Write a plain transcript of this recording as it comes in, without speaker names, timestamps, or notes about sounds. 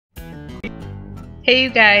Hey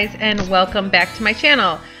you guys, and welcome back to my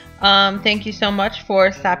channel. Thank you so much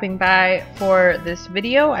for stopping by for this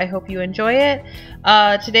video. I hope you enjoy it.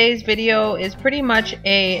 Today's video is pretty much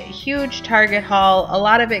a huge Target haul. A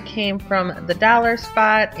lot of it came from the dollar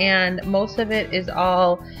spot, and most of it is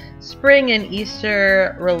all spring and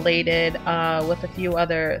Easter related, with a few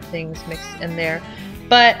other things mixed in there.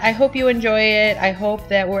 But I hope you enjoy it. I hope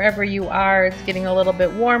that wherever you are, it's getting a little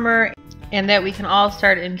bit warmer, and that we can all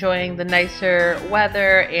start enjoying the nicer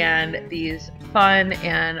weather and these fun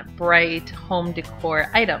and bright home decor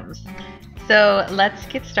items. So let's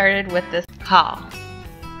get started with this haul.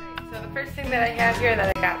 So the first thing that I have here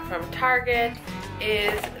that I got from Target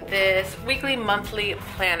is this weekly monthly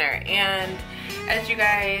planner, and as you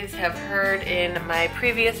guys have heard in my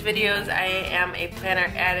previous videos, I am a planner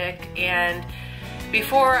addict, and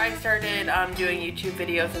before I started doing YouTube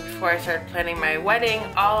videos and before I started planning my wedding,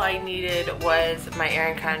 all I needed was my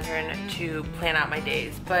Erin Condren to plan out my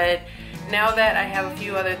days. But now that I have a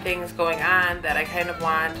few other things going on that I kind of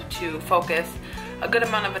want to focus a good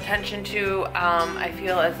amount of attention to, I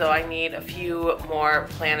feel as though I need a few more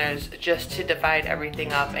planners just to divide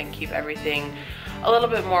everything up and keep everything a little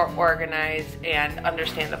bit more organized and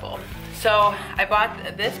understandable. So I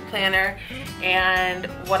bought this planner, and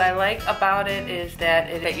what I like about it is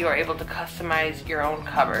that you are able to customize your own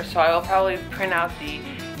cover. So I will probably print out the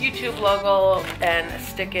YouTube logo and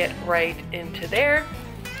stick it right into there.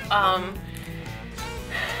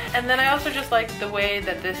 And then I also just like the way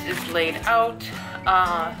that this is laid out.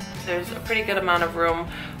 There's a pretty good amount of room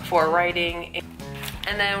for writing.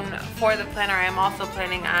 And then for the planner, I am also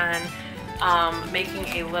planning on making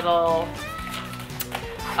a little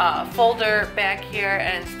folder back here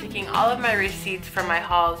and sticking all of my receipts for my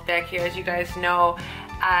hauls back here. As you guys know,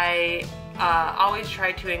 I always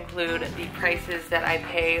try to include the prices that I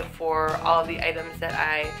pay for all of the items that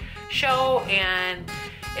I show, and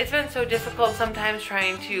it's been so difficult sometimes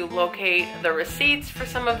trying to locate the receipts for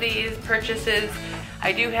some of these purchases.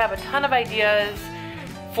 I do have a ton of ideas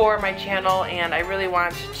for my channel, and I really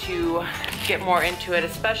want to get more into it,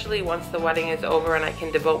 especially once the wedding is over and I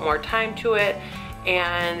can devote more time to it,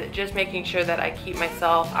 and just making sure that I keep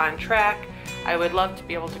myself on track. I would love to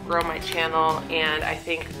be able to grow my channel, and I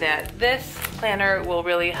think that this planner will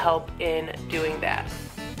really help in doing that.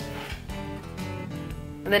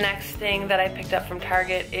 The next thing that I picked up from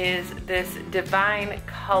Target is this Divine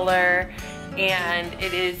Color, and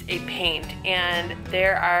it is a paint, and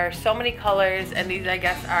there are so many colors, and these I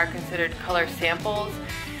guess are considered color samples,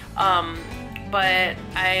 but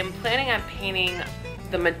I am planning on painting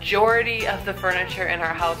the majority of the furniture in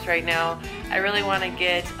our house right now. I really want to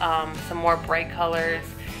get some more bright colors,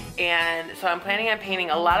 and so I'm planning on painting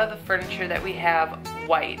a lot of the furniture that we have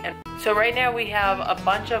white. And so right now we have a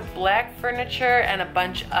bunch of black furniture and a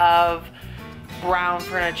bunch of brown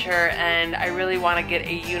furniture, and I really want to get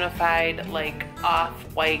a unified like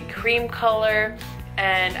off-white cream color.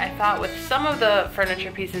 And I thought with some of the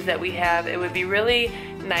furniture pieces that we have, it would be really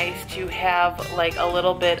nice to have like a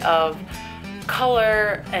little bit of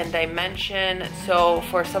color and dimension. So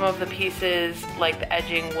for some of the pieces, like the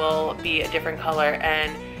edging will be a different color,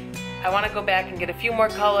 and I want to go back and get a few more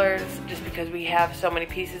colors just because we have so many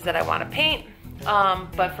pieces that I want to paint.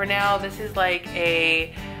 But for now, this is like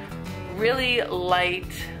a really light,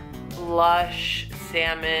 lush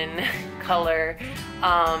salmon color.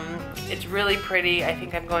 It's really pretty. I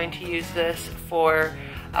think I'm going to use this for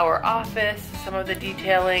our office, some of the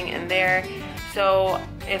detailing in there. So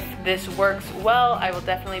if this works well, I will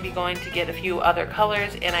definitely be going to get a few other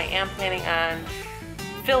colors, and I am planning on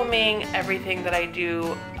filming everything that I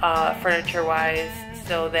do furniture wise,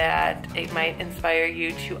 so that it might inspire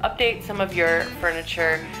you to update some of your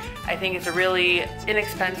furniture. I think it's a really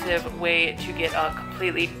inexpensive way to get a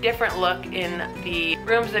completely different look in the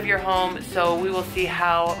rooms of your home. So we will see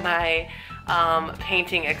how my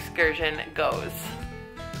painting excursion goes.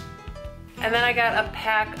 And then I got a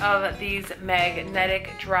pack of these magnetic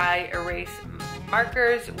dry erase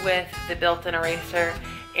markers with the built-in eraser,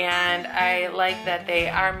 and I like that they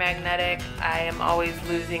are magnetic. I am always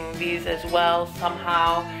losing these as well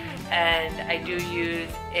somehow, and I do use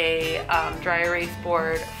a dry erase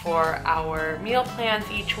board for our meal plans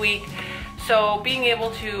each week. So being able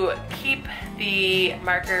to keep the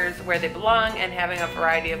markers where they belong and having a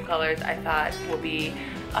variety of colors, I thought will be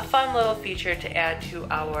a fun little feature to add to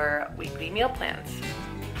our weekly meal plans.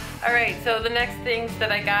 Alright, so the next things that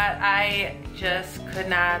I got, I just could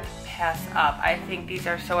not pass up. I think these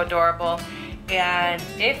are so adorable, and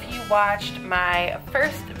if you watched my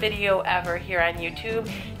first video ever here on YouTube,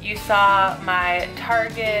 you saw my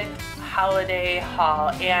Target holiday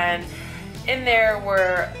haul, and in there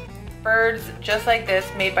were birds just like this,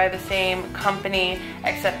 made by the same company,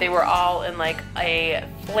 except they were all in like a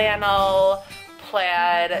flannel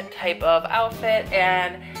plaid type of outfit.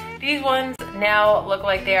 And these ones now look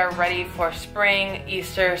like they are ready for spring,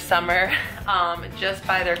 Easter, summer, just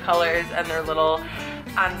by their colors and their little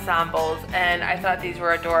ensembles, and I thought these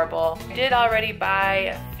were adorable. I did already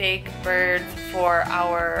buy fake birds for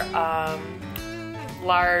our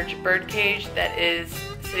large bird cage that is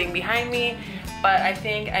sitting behind me, but I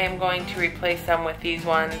think I am going to replace them with these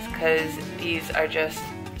ones because these are just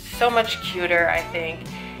so much cuter, I think,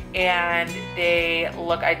 and they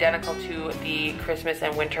look identical to the Christmas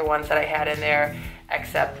and winter ones that I had in there,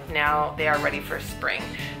 except now they are ready for spring.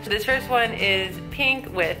 So this first one is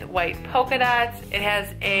pink with white polka dots. It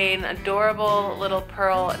has an adorable little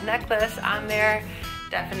pearl necklace on there,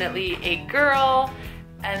 definitely a girl.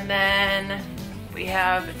 And then we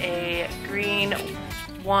have a green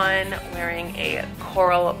one wearing a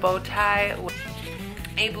coral bow tie,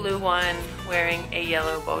 a blue one wearing a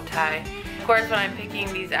yellow bow tie. Of course, when I'm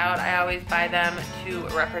picking these out, I always buy them to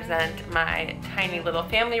represent my tiny little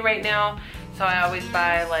family right now. So I always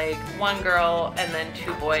buy like one girl and then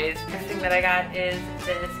two boys. Next thing that I got is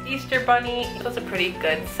this Easter bunny. It was a pretty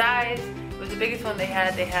good size. It was the biggest one they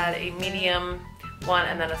had. They had a medium one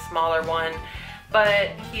and then a smaller one. But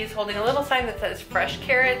he's holding a little sign that says fresh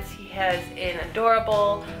carrots. He has an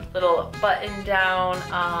adorable little button down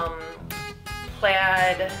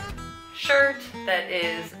plaid shirt that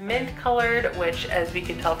is mint colored, which as we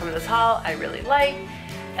can tell from this haul, I really like.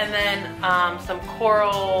 And then some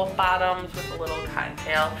coral bottoms with a little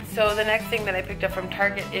cottontail. So the next thing that I picked up from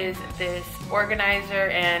Target is this organizer,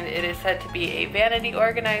 and it is said to be a vanity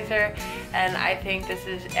organizer, and I think this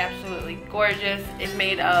is absolutely gorgeous. It's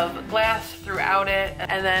made of glass throughout it,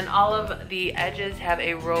 and then all of the edges have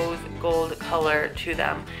a rose gold color to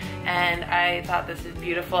them, and I thought this is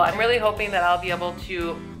beautiful. I'm really hoping that I'll be able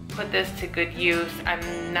to put this to good use.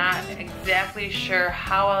 I'm not exactly sure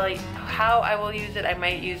how I will use it. I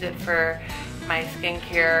might use it for my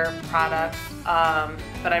skincare products,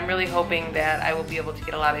 but I'm really hoping that I will be able to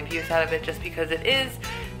get a lot of use out of it just because it is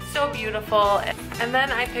so beautiful. And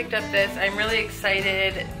then I picked up this. I'm really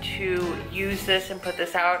excited to use this and put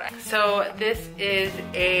this out. So this is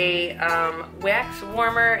a wax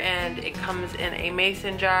warmer, and it comes in a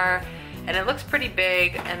mason jar. And it looks pretty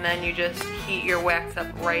big, and then you just heat your wax up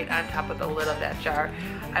right on top of the lid of that jar.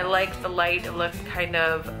 I like the light. It looks kind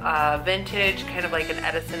of vintage, kind of like an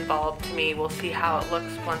Edison bulb to me. We'll see how it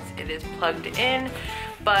looks once it is plugged in.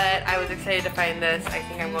 But I was excited to find this. I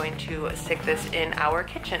think I'm going to stick this in our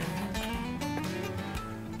kitchen.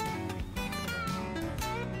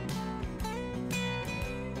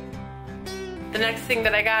 The next thing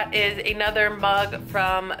that I got is another mug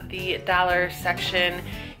from the dollar section.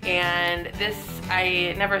 And this,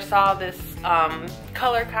 I never saw this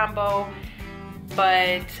color combo,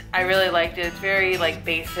 but I really liked it. It's very like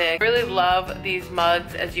basic. I really love these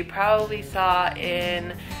mugs, as you probably saw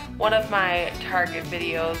in one of my Target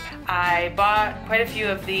videos. I bought quite a few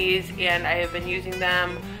of these, and I have been using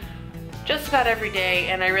them just about every day,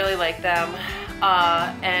 and I really like them.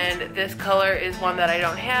 And this color is one that I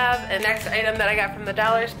don't have. And next item that I got from the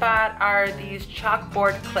dollar spot are these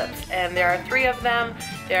chalkboard clips, and there are 3 of them.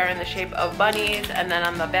 They are in the shape of bunnies, and then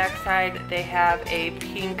on the back side they have a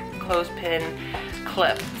pink clothespin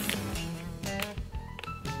clip.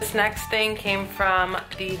 This next thing came from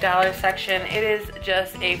the dollar section. It is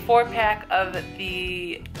just a 4-pack of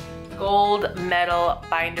the gold metal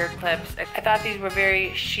binder clips. I thought these were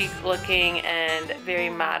very chic looking and very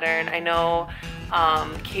modern. I know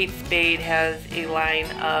Kate Spade has a line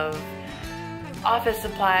of office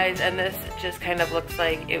supplies, and this just kind of looks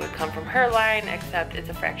like it would come from her line, except it's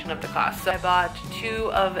a fraction of the cost. So I bought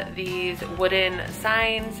 2 of these wooden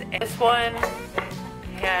signs. This one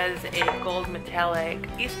has a gold metallic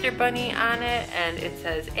Easter bunny on it, and it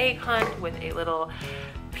says egg hunt with a little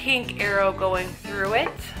pink arrow going through it.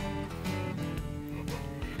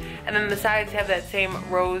 And then the sides have that same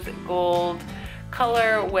rose gold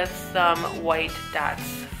color with some white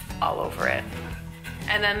dots all over it.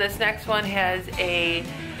 And then this next one has a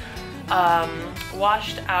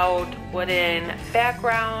washed out wooden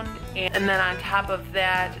background, and then on top of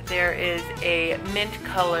that there is a mint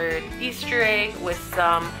colored Easter egg with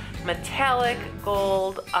some metallic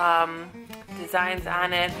gold designs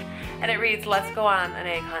on it, and it reads, "Let's go on an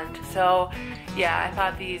egg hunt." So yeah, I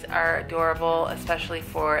thought these are adorable, especially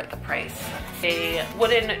for the price. A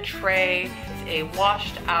wooden tray, a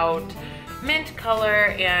washed out mint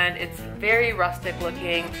color, and it's very rustic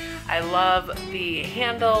looking. I love the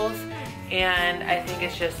handles, and I think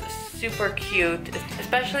it's just super cute,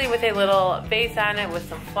 especially with a little vase on it with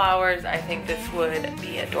some flowers. I think this would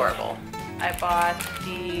be adorable. I bought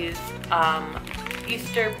these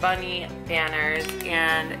Easter bunny banners,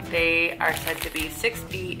 and they are said to be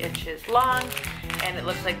 60 inches long, and it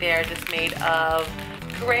looks like they are just made of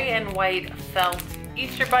gray and white felt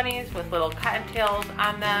Easter bunnies with little cottontails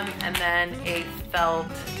on them, and then a felt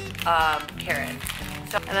carrot.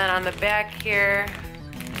 So, and then on the back here,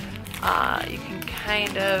 you can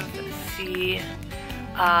kind of see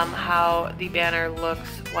how the banner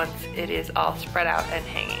looks once it is all spread out and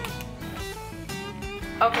hanging.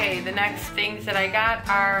 Okay, the next things that I got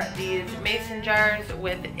are these mason jars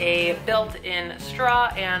with a built-in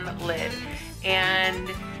straw and lid. And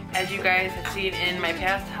as you guys have seen in my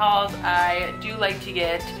past hauls, I do like to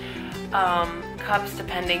get cups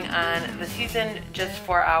depending on the season just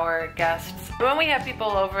for our guests. When we have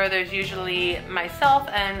people over, there's usually myself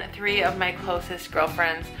and 3 of my closest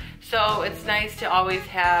girlfriends. So it's nice to always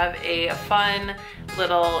have a fun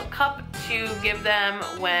little cup to give them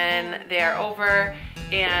when they are over,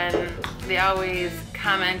 and they always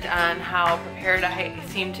comment on how prepared I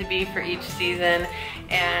seem to be for each season.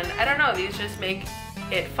 And I don't know, these just make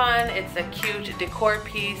it fun. It's a cute decor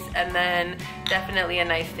piece, and then definitely a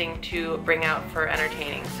nice thing to bring out for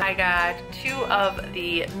entertaining. So I got 2 of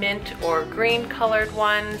the mint or green colored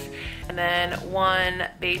ones, and then 1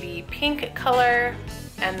 baby pink color,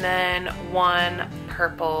 and then 1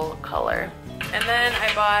 purple color. And then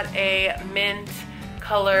I bought a mint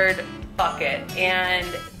colored bucket, and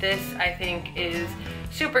this I think is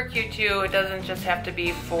super cute too. It doesn't just have to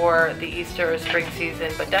be for the Easter or spring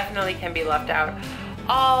season, but definitely can be left out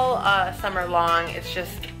all summer long. It's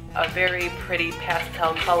just a very pretty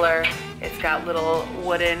pastel color. It's got little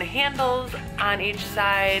wooden handles on each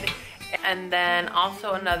side. And then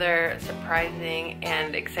also another surprising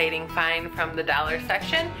and exciting find from the dollar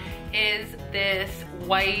section is this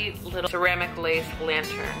white little ceramic lace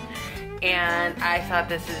lantern. And I thought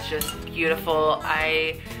this is just beautiful.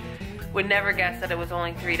 I would never guess that it was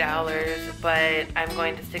only $3, but I'm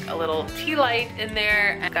going to stick a little tea light in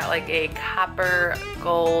there. I've got like a copper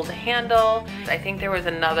gold handle. I think there was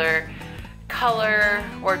another color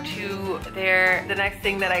or 2 there. The next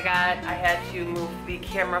thing that I got, I had to move the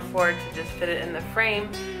camera forward to just fit it in the frame,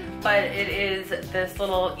 but it is this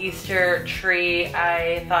little Easter tree.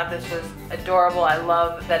 I thought this was adorable. I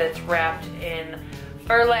love that it's wrapped in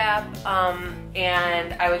burlap,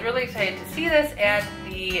 and I was really excited to see this at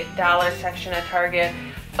the dollar section at Target,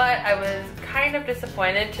 but I was kind of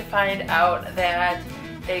disappointed to find out that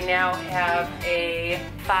they now have a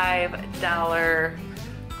 $5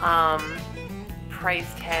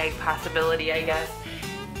 price tag possibility, I guess,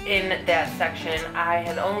 in that section. I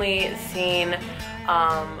had only seen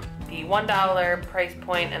the $1 price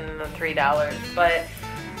point and then the $3, but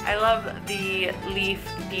I love the leaf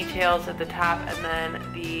details at the top, and then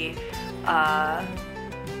the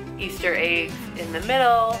Easter eggs in the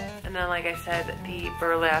middle, and then like I said, the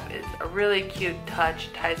burlap is a really cute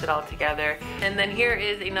touch, ties it all together. And then here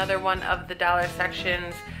is another one of the dollar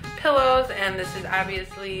section's pillows, and this is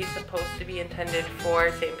obviously supposed to be intended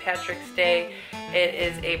for St. Patrick's Day. It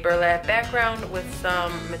is a burlap background with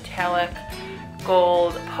some metallic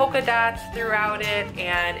gold polka dots throughout it,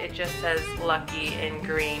 and it just says lucky in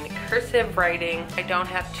green cursive writing. I don't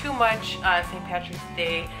have too much St. Patrick's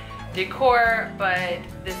Day decor, but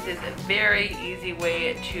this is a very easy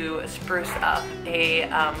way to spruce up a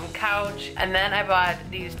couch. And then I bought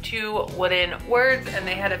these 2 wooden words, and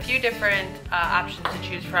they had a few different options to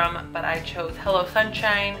choose from, but I chose Hello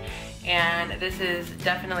Sunshine, and this is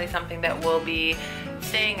definitely something that will be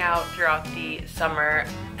staying out throughout the summer.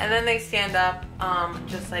 And then they stand up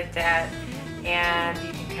just like that, and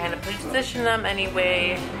you can kind of position them any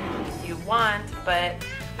way you want, but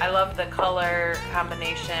I love the color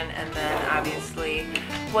combination, and then obviously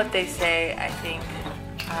what they say I think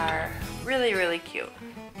are really, really cute.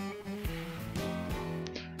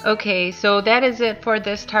 Okay, so that is it for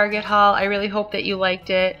this Target haul. I really hope that you liked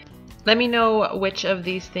it. Let me know which of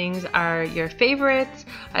these things are your favorites.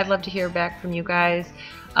 I'd love to hear back from you guys.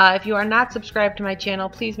 If you are not subscribed to my channel,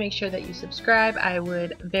 please make sure that you subscribe. I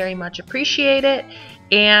would very much appreciate it.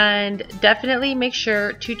 And definitely make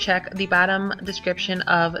sure to check the bottom description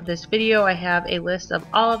of this video. I have a list of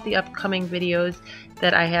all of the upcoming videos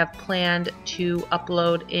that I have planned to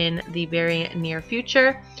upload in the very near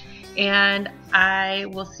future. And I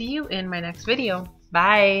will see you in my next video.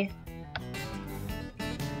 Bye!